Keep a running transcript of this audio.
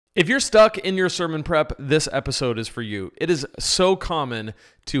If you're stuck in your sermon prep, this episode is for you. It is so common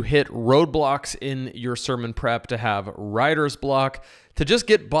to hit roadblocks in your sermon prep, to have writer's block, to just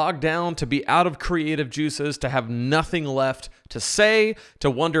get bogged down, to be out of creative juices, to have nothing left to say, to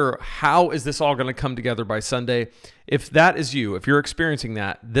wonder how is this all going to come together by Sunday. If that is you, if you're experiencing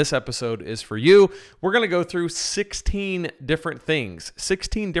that, this episode is for you. We're going to go through 16 different things,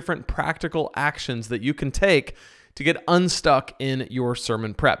 16 different practical actions that you can take to get unstuck in your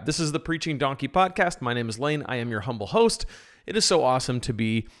sermon prep. This is the Preaching Donkey Podcast. My name is Lane. I am your humble host. It is so awesome to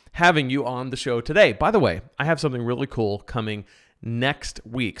be having you on the show today. By the way, I have something really cool coming next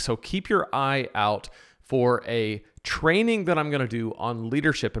week. So keep your eye out for a training that I'm going to do on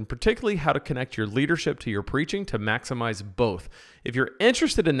leadership, and particularly how to connect your leadership to your preaching to maximize both. If you're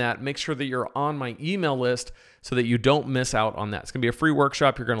interested in that, make sure that you're on my email list so that you don't miss out on that. It's going to be a free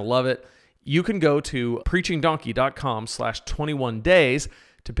workshop. You're going to love it. You can go to preachingdonkey.com/21days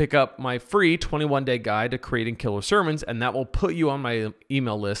to pick up my free 21-day guide to creating killer sermons, and that will put you on my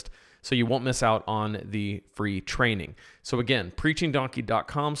email list so you won't miss out on the free training. So again,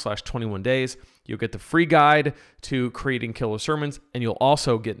 preachingdonkey.com/21days. You'll get the free guide to creating killer sermons, and you'll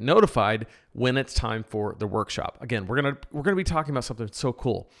also get notified when it's time for the workshop. Again, we're gonna be talking about something so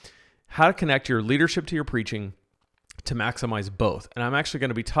cool: how to connect your leadership to your preaching to maximize both. And I'm actually going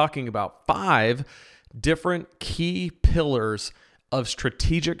to be talking about 5 different key pillars of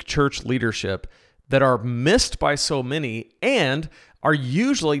strategic church leadership that are missed by so many and are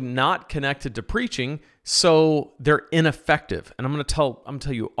usually not connected to preaching, so they're ineffective. And I'm going to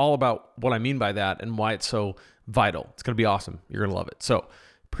tell you all about what I mean by that and why it's so vital. It's going to be awesome. You're going to love it. So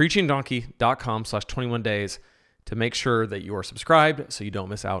preachingdonkey.com/21days to make sure that you are subscribed so you don't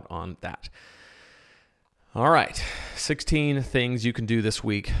miss out on that. All right, 16 things you can do this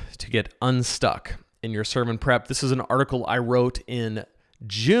week to get unstuck in your sermon prep. This is an article I wrote in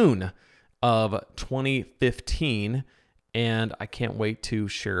June of 2015, and I can't wait to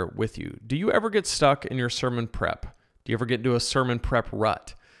share it with you. Do you ever get stuck in your sermon prep? Do you ever get into a sermon prep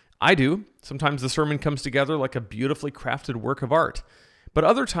rut? I do. Sometimes the sermon comes together like a beautifully crafted work of art, but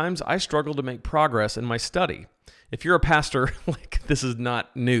other times I struggle to make progress in my study. If you're a pastor, this is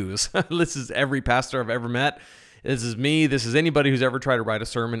not news. This is every pastor I've ever met. This is me. This is anybody who's ever tried to write a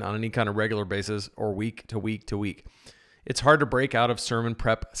sermon on any kind of regular basis or week to week to week. It's hard to break out of sermon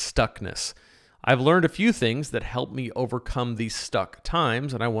prep stuckness. I've learned a few things that help me overcome these stuck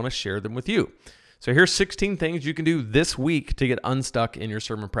times, and I want to share them with you. So here's 16 things you can do this week to get unstuck in your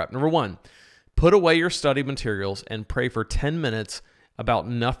sermon prep. Number 1, put away your study materials and pray for 10 minutes about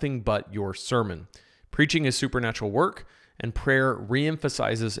nothing but your sermon. Preaching is supernatural work, and prayer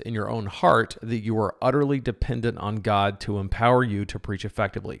reemphasizes in your own heart that you are utterly dependent on God to empower you to preach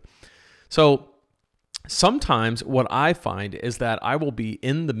effectively. So sometimes what I find is that I will be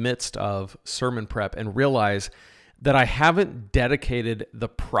in the midst of sermon prep and realize that I haven't dedicated the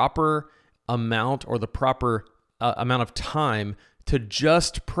proper amount or the proper amount of time to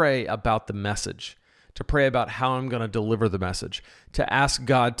just pray about the message, to pray about how I'm going to deliver the message, to ask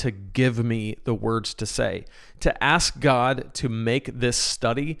God to give me the words to say, to ask God to make this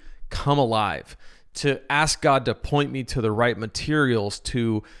study come alive, to ask God to point me to the right materials,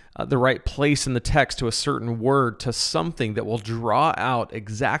 to the right place in the text, to a certain word, to something that will draw out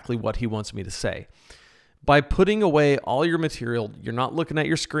exactly what He wants me to say. By putting away all your material, you're not looking at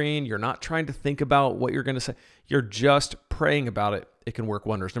your screen, you're not trying to think about what you're going to say, you're just praying about it. It can work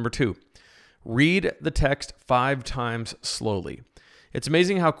wonders. Number 2, read the text 5 times slowly. It's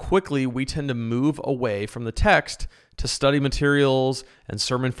amazing how quickly we tend to move away from the text to study materials and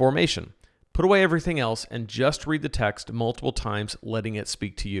sermon formation. Put away everything else and just read the text multiple times, letting it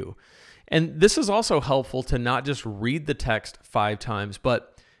speak to you. And this is also helpful to not just read the text 5 times,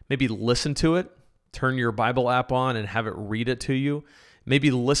 but maybe listen to it, turn your Bible app on and have it read it to you. Maybe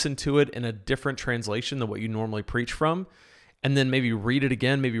listen to it in a different translation than what you normally preach from, and then maybe read it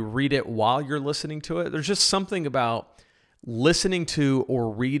again, maybe read it while you're listening to it. There's just something about listening to or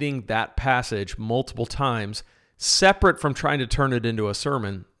reading that passage multiple times, separate from trying to turn it into a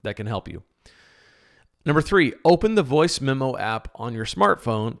sermon, that can help you. Number 3, open the voice memo app on your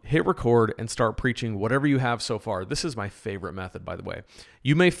smartphone, hit record, and start preaching whatever you have so far. This is my favorite method, by the way.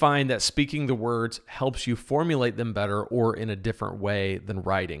 You may find that speaking the words helps you formulate them better or in a different way than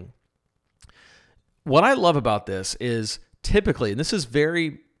writing. What I love about this is typically, and this is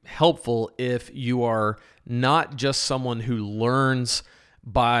very helpful if you are not just someone who learns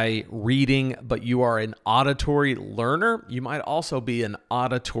by reading, but you are an auditory learner, you might also be an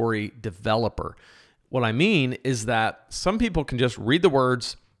auditory developer. What I mean is that some people can just read the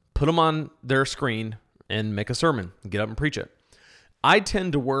words, put them on their screen, and make a sermon, get up and preach it. I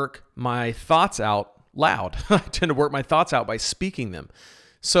tend to work my thoughts out loud. I tend to work my thoughts out by speaking them.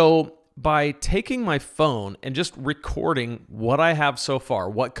 So by taking my phone and just recording what I have so far,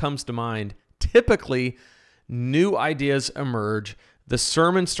 what comes to mind, typically new ideas emerge. The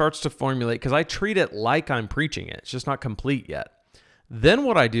sermon starts to formulate because I treat it like I'm preaching it. It's just not complete yet. Then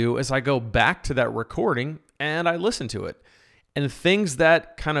what I do is I go back to that recording and I listen to it. And things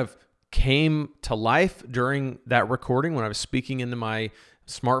that kind of came to life during that recording when I was speaking into my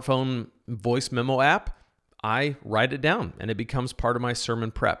smartphone voice memo app, I write it down and it becomes part of my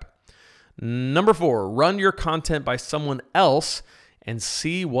sermon prep. Number 4, run your content by someone else and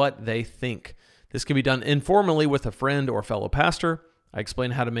see what they think. This can be done informally with a friend or fellow pastor. I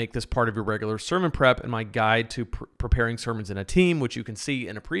explain how to make this part of your regular sermon prep in my guide to preparing sermons in a team, which you can see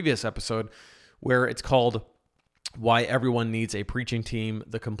in a previous episode where it's called Why Everyone Needs a Preaching Team,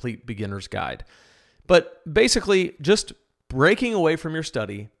 the Complete Beginner's Guide. But basically, just breaking away from your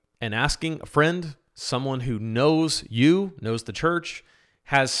study and asking a friend, someone who knows you, knows the church,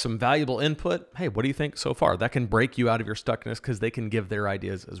 has some valuable input. Hey, what do you think so far? That can break you out of your stuckness because they can give their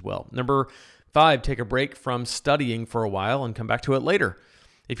ideas as well. Number 5, take a break from studying for a while and come back to it later.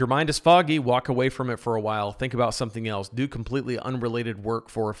 If your mind is foggy, walk away from it for a while. Think about something else. Do completely unrelated work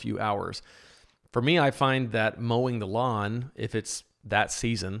for a few hours. For me, I find that mowing the lawn, if it's that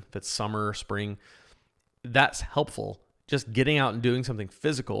season, if it's summer, spring, that's helpful. Just getting out and doing something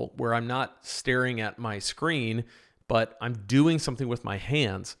physical where I'm not staring at my screen, but I'm doing something with my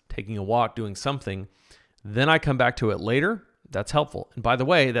hands, taking a walk, doing something. Then I come back to it later. That's helpful. And by the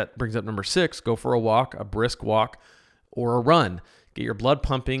way, that brings up number 6, go for a walk, a brisk walk, or a run. Get your blood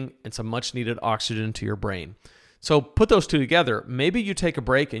pumping and some much needed oxygen to your brain. So put those two together. Maybe you take a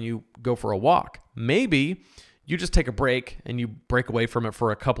break and you go for a walk. Maybe you just take a break and you break away from it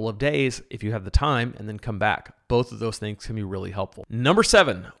for a couple of days if you have the time and then come back. Both of those things can be really helpful. Number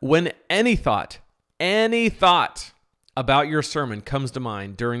 7, when any thought about your sermon comes to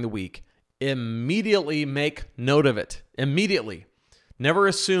mind during the week, immediately make note of it. Immediately. Never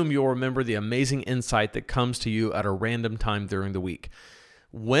assume you'll remember the amazing insight that comes to you at a random time during the week.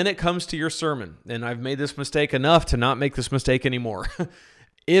 When it comes to your sermon, and I've made this mistake enough to not make this mistake anymore.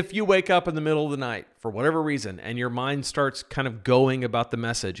 If you wake up in the middle of the night for whatever reason and your mind starts kind of going about the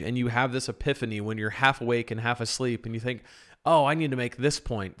message and you have this epiphany when you're half awake and half asleep and you think, oh, I need to make this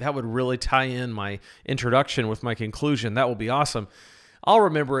point. That would really tie in my introduction with my conclusion. That will be awesome. I'll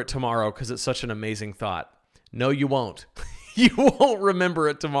remember it tomorrow because it's such an amazing thought. No, you won't. You won't remember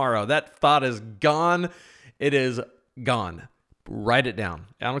it tomorrow. That thought is gone. It is gone. Write it down.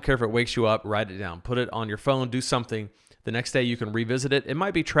 I don't care if it wakes you up. Write it down. Put it on your phone. Do something. The next day you can revisit it. It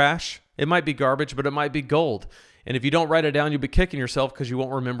might be trash. It might be garbage, but it might be gold. And if you don't write it down, you'll be kicking yourself because you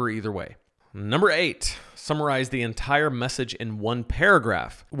won't remember either way. Number 8, summarize the entire message in one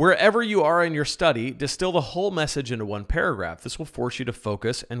paragraph. Wherever you are in your study, distill the whole message into one paragraph. This will force you to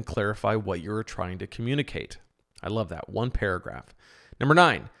focus and clarify what you're trying to communicate. I love that. One paragraph. Number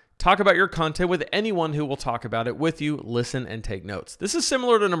 9, talk about your content with anyone who will talk about it with you. Listen and take notes. This is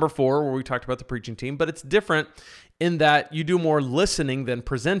similar to number 4, where we talked about the preaching team, but it's different in that you do more listening than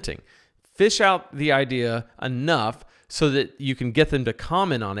presenting. Fish out the idea enough so that you can get them to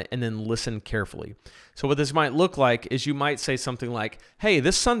comment on it and then listen carefully. So what this might look like is you might say something like, hey,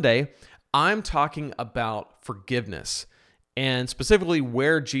 this Sunday, I'm talking about forgiveness, and specifically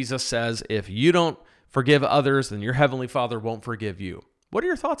where Jesus says, if you don't forgive others, then your heavenly Father won't forgive you. What are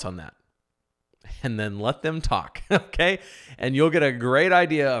your thoughts on that? And then let them talk, okay? And you'll get a great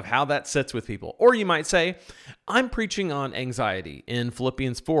idea of how that sits with people. Or you might say, I'm preaching on anxiety in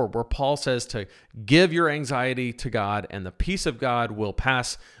Philippians 4, where Paul says to give your anxiety to God, and the peace of God will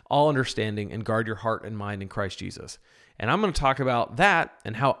pass all understanding and guard your heart and mind in Christ Jesus. And I'm going to talk about that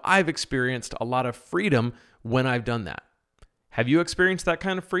and how I've experienced a lot of freedom when I've done that. Have you experienced that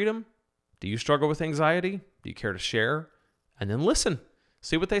kind of freedom? Do you struggle with anxiety? Do you care to share? And then listen.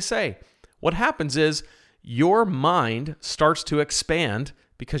 See what they say. What happens is your mind starts to expand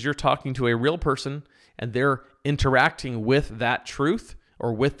because you're talking to a real person and they're interacting with that truth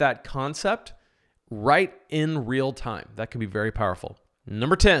or with that concept right in real time. That can be very powerful.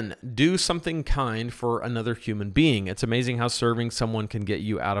 Number 10, do something kind for another human being. It's amazing how serving someone can get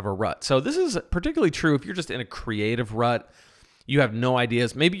you out of a rut. So this is particularly true if you're just in a creative rut. you have no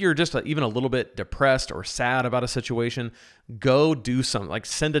ideas. Maybe you're just even a little bit depressed or sad about a situation. Go do something, like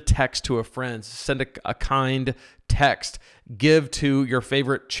send a text to a friend, send a kind text, give to your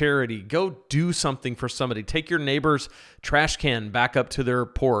favorite charity, go do something for somebody. Take your neighbor's trash can back up to their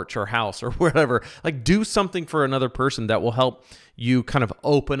porch or house or wherever. Like, do something for another person that will help you kind of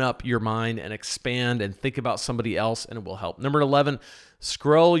open up your mind and expand and think about somebody else, and it will help. Number 11,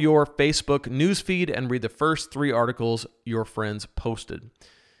 scroll your Facebook newsfeed and read the first 3 articles your friends posted.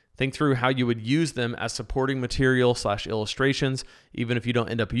 Think through how you would use them as supporting material / illustrations. Even if you don't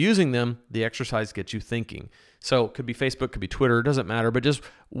end up using them, the exercise gets you thinking. So it could be Facebook, could be Twitter, it doesn't matter, but just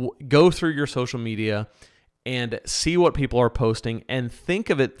go through your social media and see what people are posting and think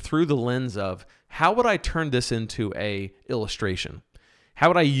of it through the lens of, how would I turn this into a illustration? How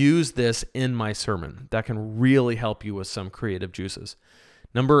would I use this in my sermon? That can really help you with some creative juices.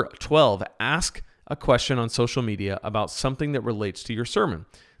 Number 12, ask a question on social media about something that relates to your sermon.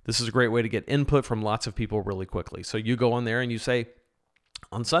 This is a great way to get input from lots of people really quickly. So you go on there and you say,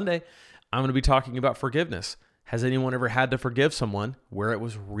 on Sunday, I'm going to be talking about forgiveness. Has anyone ever had to forgive someone where it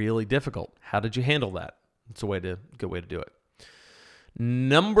was really difficult? How did you handle that? It's a good way to do it.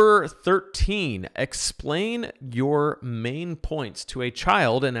 Number 13, explain your main points to a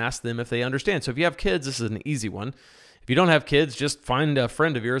child and ask them if they understand. So if you have kids, this is an easy one. If you don't have kids, just find a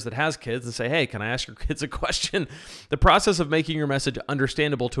friend of yours that has kids and say, hey, can I ask your kids a question? The process of making your message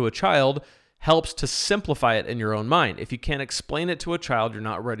understandable to a child helps to simplify it in your own mind. If you can't explain it to a child, you're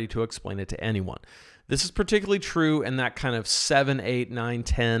not ready to explain it to anyone. This is particularly true in that kind of 7, 8, 9,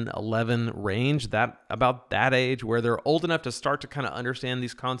 10, 11 range, about that age where they're old enough to start to kind of understand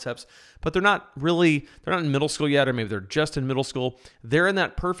these concepts, but they're not in middle school yet, or maybe they're just in middle school. They're in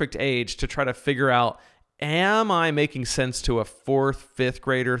that perfect age to try to figure out, am I making sense to a 4th, 5th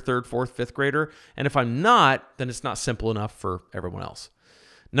grader, 3rd, 4th, 5th grader? And if I'm not, then it's not simple enough for everyone else.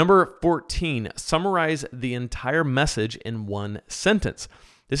 Number 14, summarize the entire message in one sentence.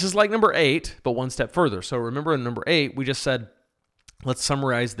 This is like number 8, but one step further. So remember in number 8, we just said, let's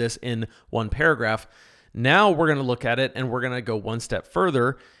summarize this in one paragraph. Now we're going to look at it and we're going to go one step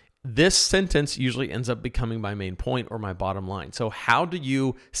further. This sentence usually ends up becoming my main point or my bottom line. So how do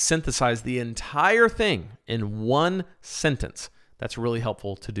you synthesize the entire thing in one sentence? That's really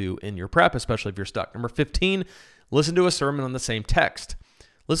helpful to do in your prep, especially if you're stuck. Number 15, listen to a sermon on the same text.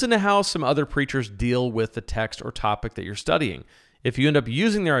 Listen to how some other preachers deal with the text or topic that you're studying. If you end up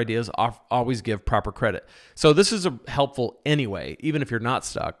using their ideas, always give proper credit. So this is helpful anyway, even if you're not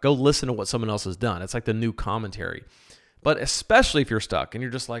stuck. Go listen to what someone else has done. It's like the new commentary. But especially if you're stuck and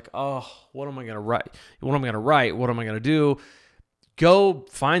you're just like, oh, what am I going to write? What am I going to write? What am I going to do? Go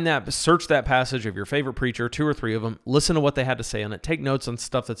find search that passage of your favorite preacher, 2 or 3 of them. Listen to what they had to say on it. Take notes on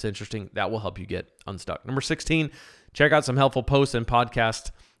stuff that's interesting. That will help you get unstuck. Number 16, check out some helpful posts and podcasts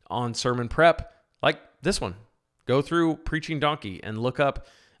on sermon prep, like this one. Go through Preaching Donkey and look up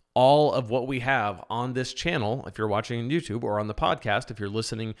all of what we have on this channel, if you're watching on YouTube, or on the podcast, if you're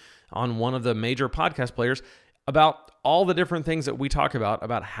listening on one of the major podcast players, about all the different things that we talk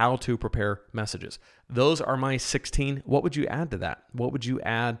about how to prepare messages. Those are my 16. What would you add to that? What would you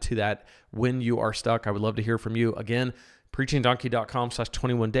add to that when you are stuck? I would love to hear from you. Again,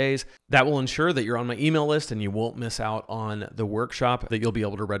 preachingdonkey.com/21 days. That will ensure that you're on my email list and you won't miss out on the workshop that you'll be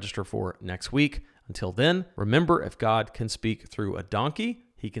able to register for next week. Until then, remember, if God can speak through a donkey,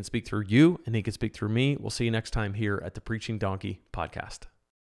 he can speak through you and he can speak through me. We'll see you next time here at the Preaching Donkey podcast.